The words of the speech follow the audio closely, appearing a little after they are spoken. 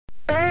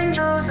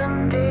Angels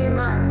and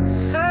demons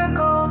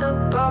circled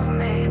above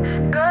me,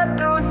 cut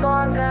through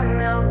thorns and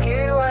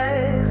milky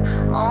ways.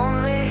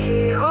 Only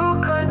he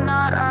who could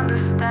not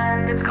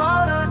understand, it's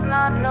called does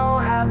not know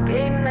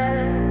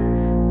happiness.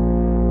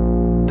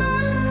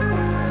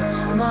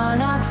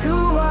 Mana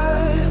two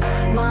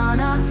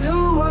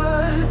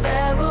words,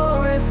 air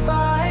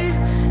glorified,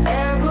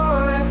 air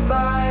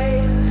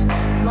glorified.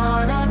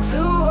 Mana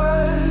two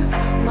words,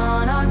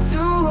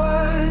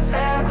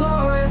 air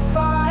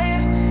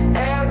glorified,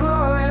 air glorified.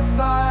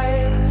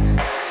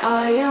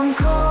 I am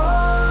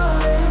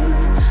calling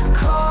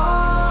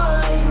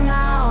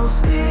now,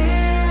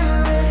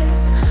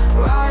 spirits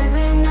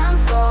rising and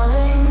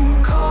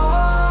falling,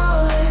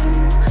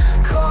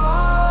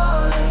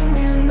 calling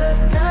in the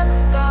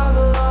depth of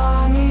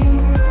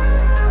longing.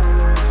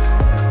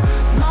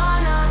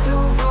 Mana do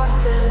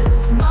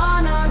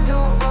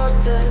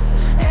vortes,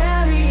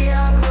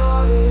 Aeria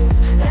gloris.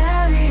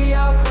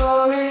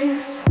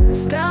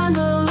 Stand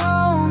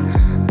alone,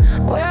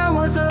 where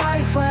was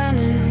life when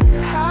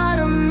it had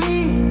a meaning?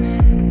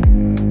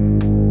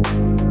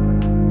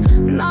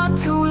 Not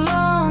too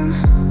long,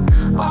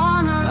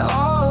 honor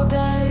all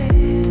day.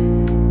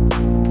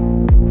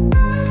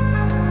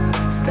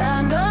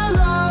 Stand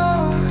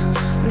alone,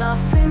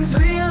 nothing's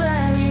real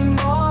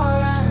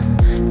anymore, and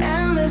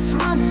endless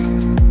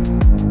running.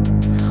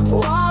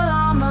 While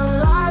I'm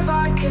alive,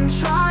 I can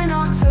try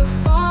not to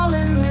fall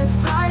in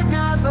mid-flight.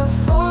 Never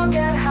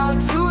forget how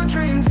to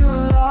dream to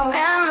love.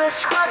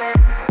 Endless running,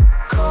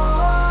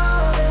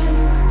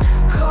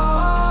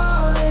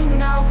 calling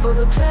now for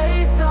the place